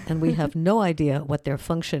farts. And we have no idea what their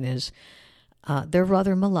function is. They're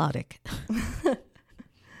rather melodic.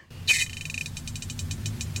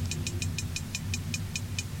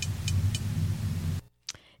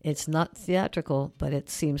 It's not theatrical, but it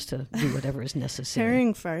seems to do whatever is necessary.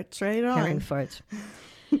 Herring farts, right on. Herring farts.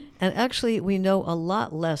 And actually, we know a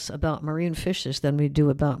lot less about marine fishes than we do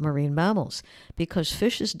about marine mammals, because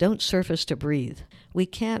fishes don't surface to breathe. We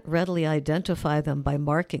can't readily identify them by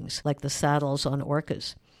markings like the saddles on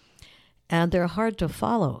orcas. And they're hard to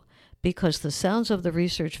follow, because the sounds of the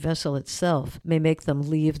research vessel itself may make them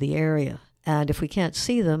leave the area. And if we can't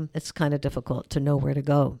see them, it's kind of difficult to know where to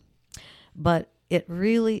go. But it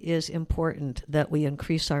really is important that we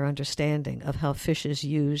increase our understanding of how fishes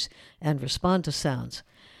use and respond to sounds.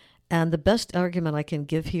 And the best argument I can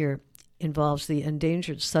give here involves the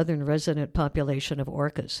endangered southern resident population of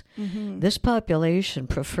orcas. Mm-hmm. This population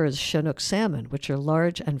prefers Chinook salmon, which are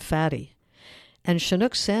large and fatty. And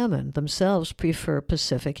Chinook salmon themselves prefer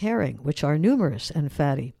Pacific herring, which are numerous and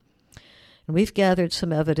fatty. And we've gathered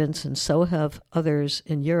some evidence, and so have others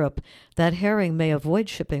in Europe, that herring may avoid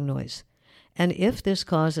shipping noise. And if this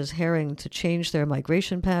causes herring to change their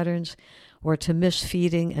migration patterns or to miss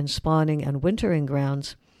feeding and spawning and wintering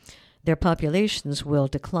grounds, their populations will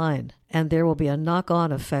decline, and there will be a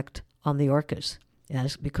knock-on effect on the orcas.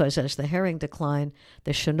 Because as the herring decline,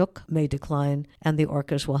 the Chinook may decline, and the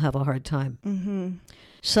orcas will have a hard time. Mm-hmm.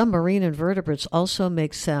 Some marine invertebrates also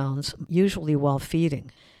make sounds, usually while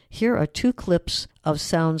feeding. Here are two clips of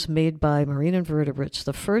sounds made by marine invertebrates.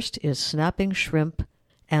 The first is snapping shrimp,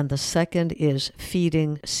 and the second is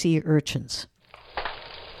feeding sea urchins.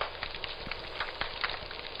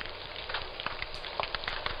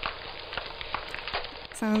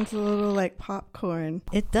 Sounds a little like popcorn.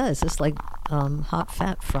 It does. It's like hot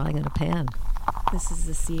fat frying in a pan. This is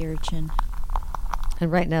the sea urchin. And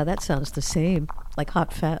right now that sounds the same, like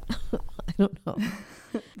hot fat. I don't know.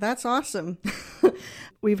 That's awesome.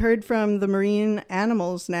 We've heard from the marine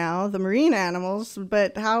animals now,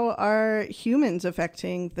 but how are humans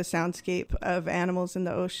affecting the soundscape of animals in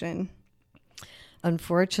the ocean?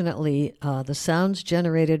 Unfortunately, the sounds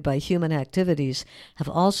generated by human activities have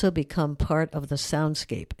also become part of the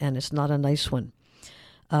soundscape, and it's not a nice one.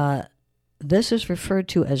 This is referred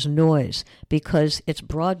to as noise because it's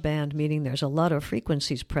broadband, meaning there's a lot of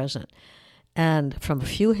frequencies present, and from a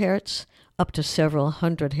few hertz up to several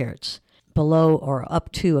hundred hertz, below or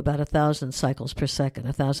up to about 1,000 cycles per second,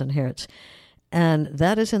 1,000 hertz. And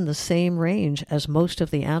that is in the same range as most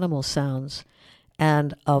of the animal sounds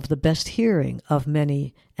and of the best hearing of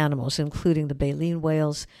many animals, including the baleen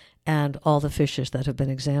whales and all the fishes that have been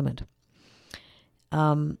examined.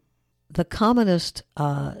 The commonest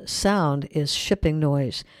sound is shipping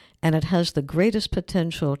noise, and it has the greatest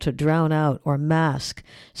potential to drown out or mask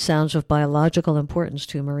sounds of biological importance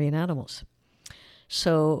to marine animals.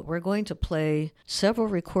 So we're going to play several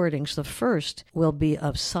recordings. The first will be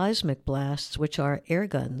of seismic blasts, which are air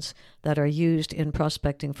guns that are used in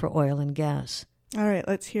prospecting for oil and gas. All right,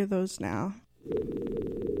 let's hear those now.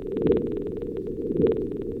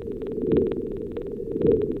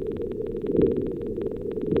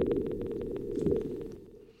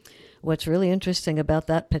 What's really interesting about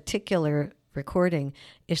that particular recording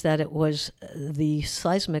is that the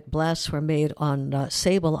seismic blasts were made on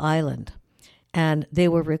Sable Island, and they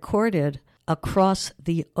were recorded across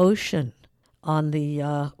the ocean on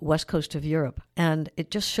the west coast of Europe. And it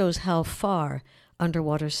just shows how far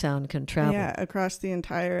underwater sound can travel. Yeah, across the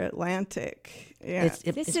entire Atlantic. Yeah.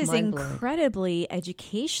 This is incredibly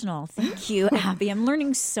educational. Thank you, Abby. I'm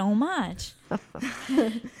learning so much.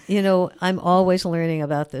 You know, I'm always learning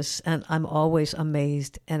about this, and I'm always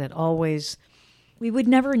amazed, and it always... We would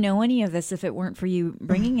never know any of this if it weren't for you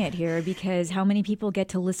bringing it here, because how many people get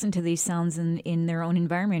to listen to these sounds in their own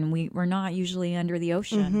environment? We're not usually under the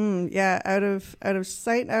ocean. Mm-hmm. Yeah, out of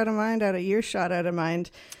sight, out of mind, out of earshot, out of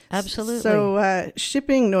mind. Absolutely. So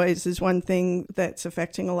shipping noise is one thing that's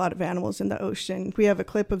affecting a lot of animals in the ocean. We have a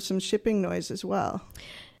clip of some shipping noise as well.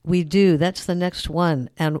 We do. That's the next one.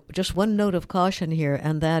 And just one note of caution here,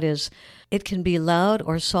 and that is it can be loud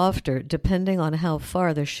or softer depending on how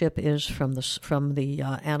far the ship is from the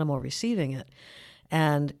animal receiving it.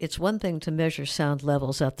 And it's one thing to measure sound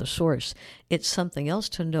levels at the source. It's something else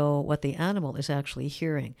to know what the animal is actually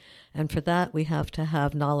hearing. And for that, we have to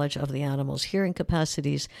have knowledge of the animal's hearing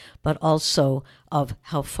capacities, but also of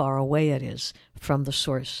how far away it is from the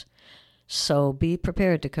source. So be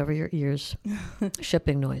prepared to cover your ears.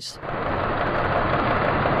 Shipping noise.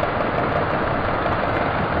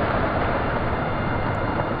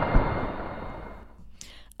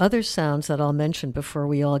 Other sounds that I'll mention before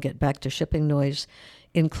we all get back to shipping noise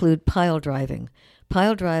include pile driving.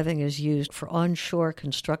 Pile driving is used for onshore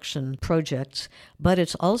construction projects, but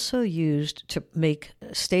it's also used to make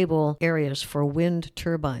stable areas for wind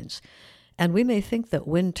turbines. And we may think that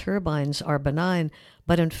wind turbines are benign,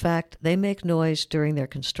 but in fact, they make noise during their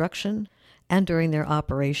construction and during their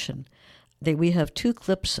operation. We have 2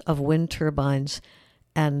 clips of wind turbines,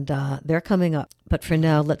 and they're coming up. But for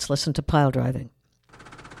now, let's listen to pile driving.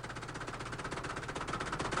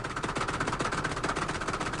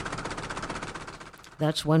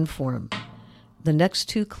 That's one form. The next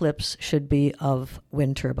 2 clips should be of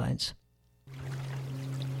wind turbines.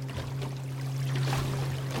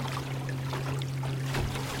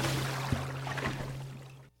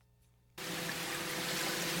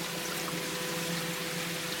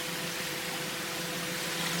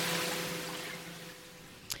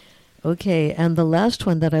 Okay, and the last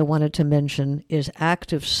one that I wanted to mention is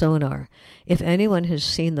active sonar. If anyone has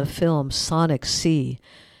seen the film Sonic Sea,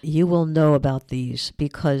 you will know about these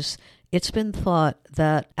because it's been thought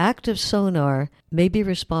that active sonar may be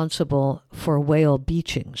responsible for whale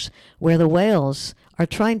beachings, where the whales are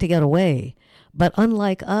trying to get away. But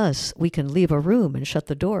unlike us, we can leave a room and shut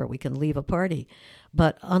the door. We can leave a party.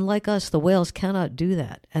 But unlike us, the whales cannot do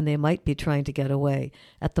that, and they might be trying to get away.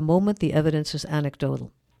 At the moment, the evidence is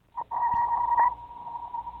anecdotal.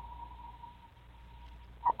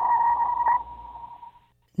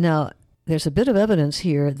 Now, there's a bit of evidence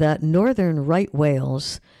here that northern right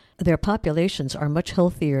whales, their populations are much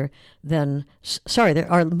healthier than, they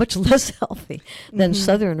are much less healthy than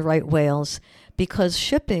southern right whales because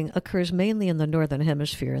shipping occurs mainly in the northern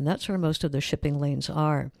hemisphere, and that's where most of the shipping lanes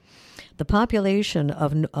are. The population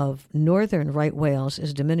of northern right whales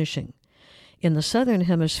is diminishing. In the southern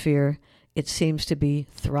hemisphere, it seems to be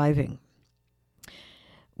thriving.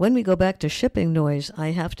 When we go back to shipping noise,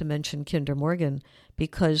 I have to mention Kinder Morgan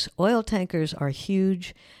because oil tankers are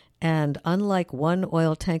huge, and unlike 1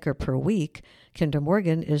 oil tanker per week, Kinder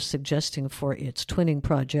Morgan is suggesting for its twinning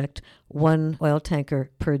project 1 oil tanker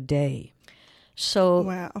per day.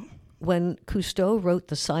 So when Cousteau wrote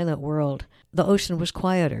The Silent World, the ocean was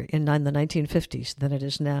quieter in the 1950s than it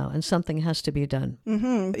is now, and something has to be done.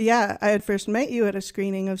 Mm-hmm. Yeah, I had first met you at a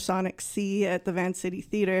screening of Sonic Sea at the Van City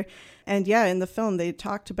Theatre. And yeah, in the film, they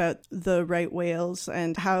talked about the right whales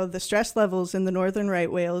and how the stress levels in the northern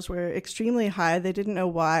right whales were extremely high. They didn't know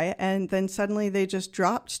why. And then suddenly they just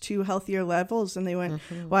dropped to healthier levels. And they went,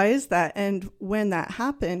 why is that? And when that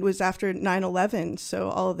happened was after 9/11. So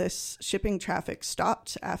all of this shipping traffic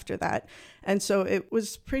stopped after that. And so it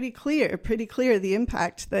was pretty clear the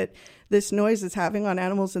impact that this noise is having on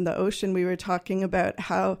animals in the ocean. We were talking about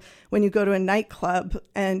how when you go to a nightclub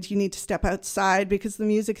and you need to step outside because the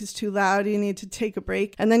music is too loud, you need to take a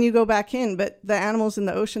break, and then you go back in. But the animals in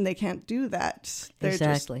the ocean, they can't do that.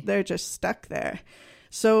 They're just stuck there.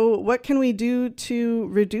 So what can we do to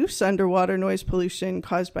reduce underwater noise pollution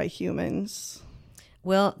caused by humans?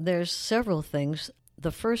 Well, there's several things.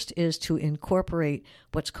 The first is to incorporate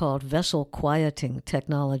what's called vessel quieting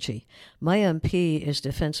technology. My MP is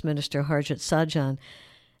Defense Minister Harjit Sajjan,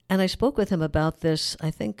 and I spoke with him about this, I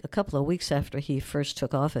think, a couple of weeks after he first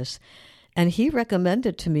took office. And he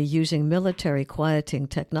recommended to me using military quieting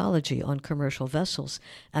technology on commercial vessels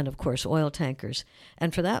and, of course, oil tankers,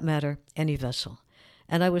 and for that matter, any vessel.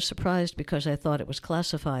 And I was surprised because I thought it was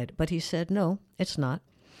classified, but he said, no, it's not.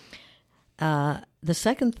 The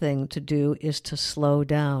second thing to do is to slow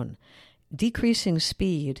down. Decreasing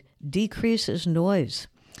speed decreases noise.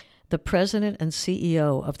 The president and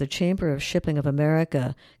CEO of the Chamber of Shipping of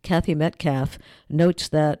America, Kathy Metcalf, notes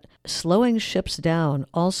that slowing ships down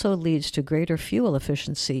also leads to greater fuel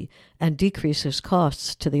efficiency and decreases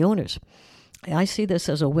costs to the owners. I see this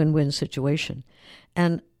as a win-win situation.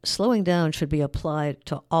 And slowing down should be applied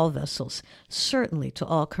to all vessels, certainly to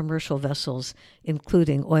all commercial vessels,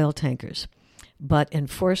 including oil tankers. But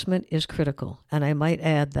enforcement is critical. And I might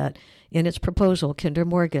add that in its proposal, Kinder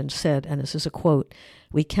Morgan said, and this is a quote,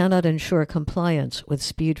 "We cannot ensure compliance with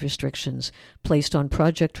speed restrictions placed on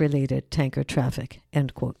project-related tanker traffic,"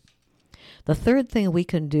 end quote. The third thing we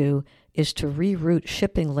can do is to reroute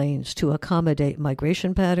shipping lanes to accommodate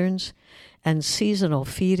migration patterns and seasonal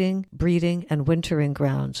feeding, breeding, and wintering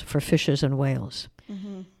grounds for fishes and whales.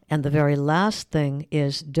 Mm-hmm. And the very last thing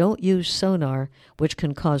is don't use sonar, which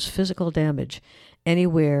can cause physical damage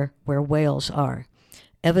anywhere where whales are.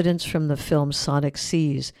 Evidence from the film Sonic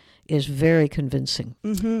Seas is very convincing.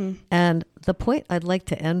 Mm-hmm. And the point I'd like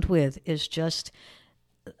to end with is just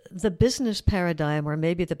the business paradigm, or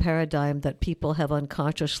maybe the paradigm that people have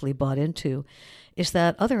unconsciously bought into, is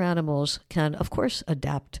that other animals can, of course,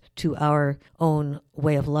 adapt to our own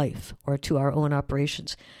way of life or to our own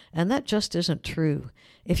operations. And that just isn't true.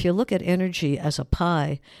 If you look at energy as a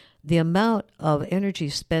pie, the amount of energy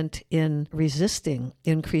spent in resisting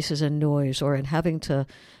increases in noise or in having to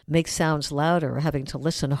make sounds louder or having to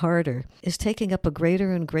listen harder is taking up a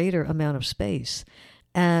greater and greater amount of space.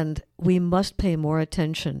 And we must pay more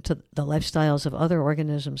attention to the lifestyles of other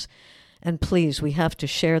organisms. And please, we have to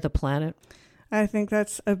share the planet. I think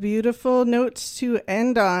that's a beautiful note to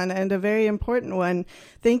end on, and a very important one.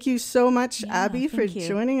 Thank you so much, Abby, for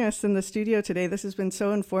joining us in the studio today. This has been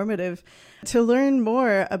so informative. To learn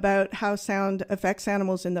more about how sound affects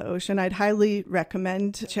animals in the ocean, I'd highly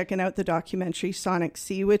recommend checking out the documentary Sonic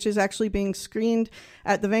Sea, which is actually being screened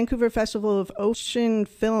at the Vancouver Festival of Ocean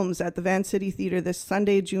Films at the Van City Theatre this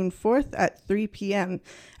Sunday, June 4th at 3 p.m.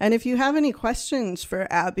 And if you have any questions for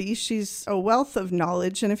Abby, she's a wealth of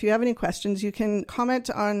knowledge, and if you have any questions, you can comment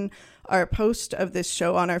on our post of this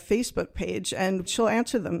show on our Facebook page and she'll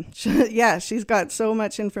answer them. Yeah, she's got so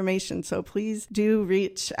much information, so please do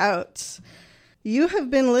reach out. You have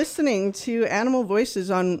been listening to Animal Voices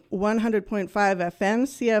on 100.5 FM,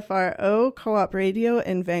 CFRO, Co-op Radio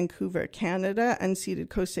in Vancouver, Canada, unceded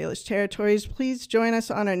Coast Salish territories. Please join us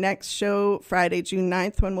on our next show, Friday, June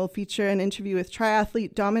 9th, when we'll feature an interview with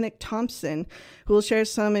triathlete Dominic Thompson, who will share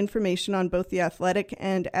some information on both the athletic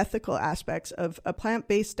and ethical aspects of a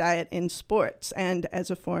plant-based diet in sports and as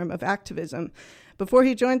a form of activism. Before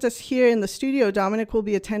he joins us here in the studio, Dominic will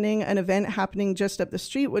be attending an event happening just up the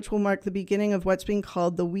street, which will mark the beginning of what's being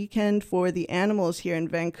called the Weekend for the Animals here in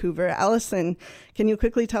Vancouver. Allison, can you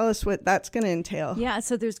quickly tell us what that's going to entail? Yeah,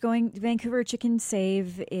 so Vancouver Chicken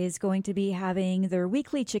Save is going to be having their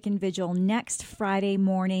weekly chicken vigil next Friday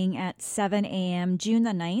morning at 7 a.m., June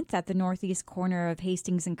the 9th, at the northeast corner of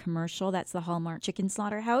Hastings and Commercial. That's the Hallmark Chicken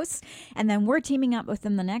Slaughterhouse. And then we're teaming up with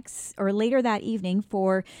them later that evening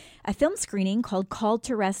for a film screening called Called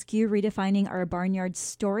to Rescue, Redefining Our Barnyard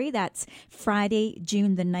Story. That's Friday,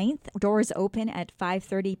 June the 9th. Doors open at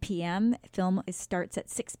 5:30 p.m. Film starts at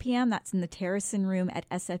 6 p.m. That's in the Terracin Room at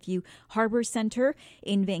SFU Harbor Center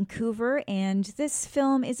in Vancouver. And this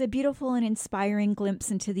film is a beautiful and inspiring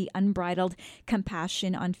glimpse into the unbridled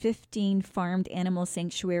compassion on 15 farmed animal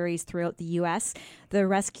sanctuaries throughout the U.S. The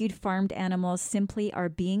rescued farmed animals simply are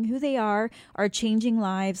being who they are changing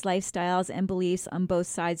lives, lifestyles, and beliefs on both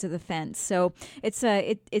sides of the fence. So it's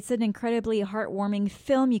an incredibly heartwarming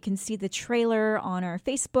film. You can see the trailer on our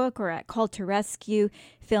Facebook or at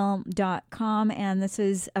calltorescuefilm.com, and this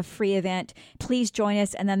is a free event. Please join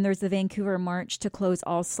us. And then there's the Vancouver March to Close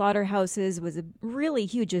All Slaughterhouses. It was a really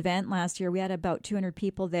huge event last year. We had about 200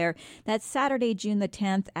 people there. That's Saturday, June the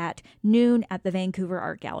 10th at noon at the Vancouver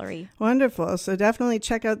Art Gallery. Wonderful. So definitely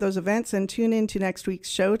check out those events and tune in to next week's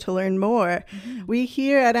show to learn more. Mm-hmm. We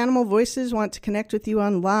here at Animal Voices want to connect with you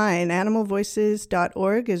online.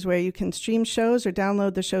 Animalvoices.org is where you can stream shows or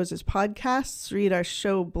download the shows as podcasts, read our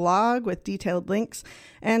show blog with detailed links,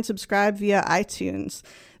 and subscribe via iTunes.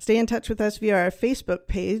 Stay in touch with us via our Facebook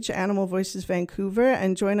page, Animal Voices Vancouver,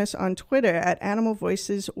 and join us on Twitter at Animal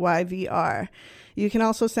Voices YVR. You can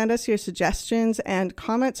also send us your suggestions and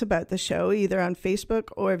comments about the show either on Facebook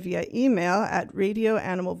or via email at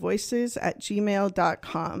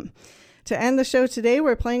radioanimalvoices@gmail.com. To end the show today,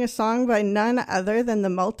 we're playing a song by none other than the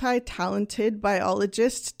multi-talented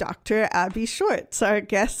biologist Dr. Abby Schwartz, our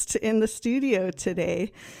guest in the studio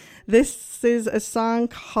today. This is a song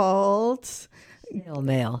called Snail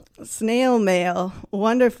Mail. Snail Mail.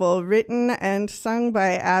 Wonderful. Written and sung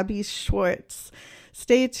by Abby Schwartz.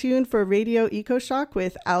 Stay tuned for Radio EcoShock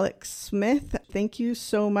with Alex Smith. Thank you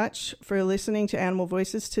so much for listening to Animal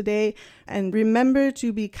Voices today. And remember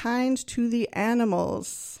to be kind to the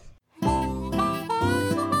animals.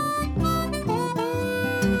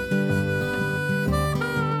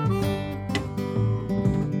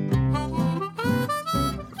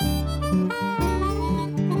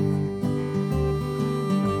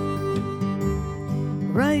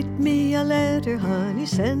 Write me a letter, honey,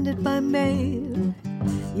 send it by mail.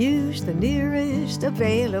 Use the nearest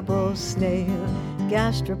available snail.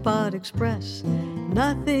 Gastropod Express,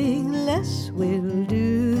 nothing less will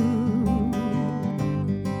do.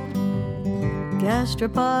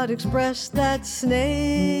 Gastropod Express, that's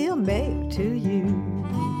snail mail to you.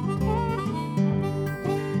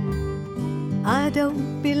 I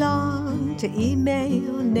don't belong to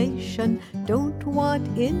email nation, don't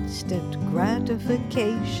want instant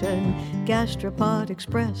gratification. Gastropod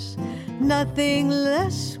Express, nothing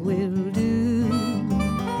less will do.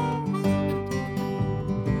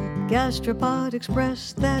 Gastropod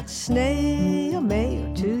Express, that's snail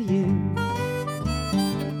mail to you.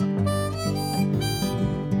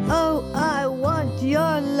 Oh, I want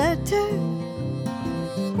your letter,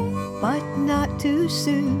 but not too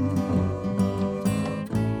soon.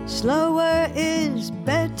 Slower is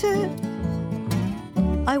better.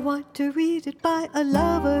 I want to read it by a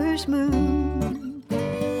lover's moon.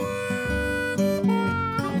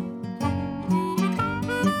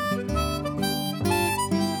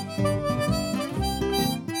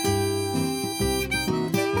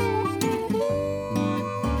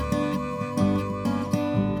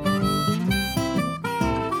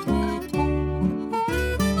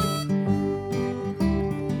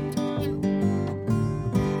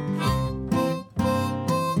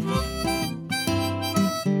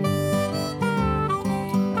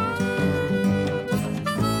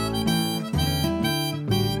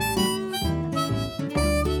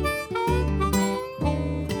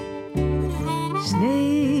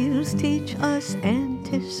 Snails teach us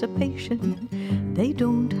anticipation. They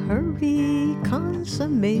don't hurry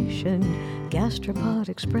consummation. Gastropod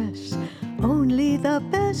Express, only the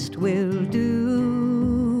best will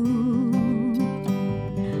do.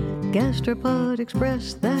 Gastropod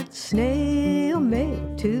Express, that's snail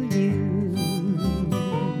mail to you.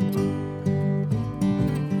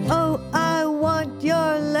 Oh, I want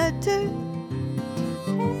your letter,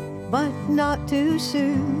 but not too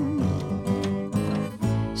soon.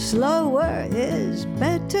 Slower is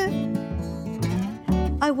better.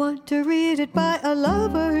 I want to read it by a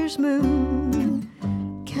lover's moon.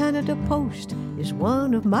 Canada Post is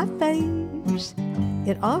one of my faves.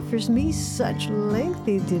 It offers me such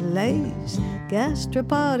lengthy delays.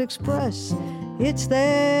 Gastropod Express, it's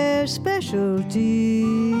their specialty.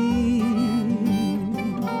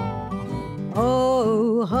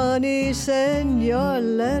 Oh, honey, send your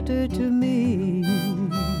letter to me.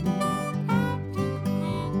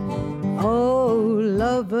 Oh,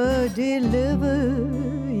 lover, deliver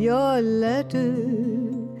your letter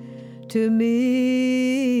to me.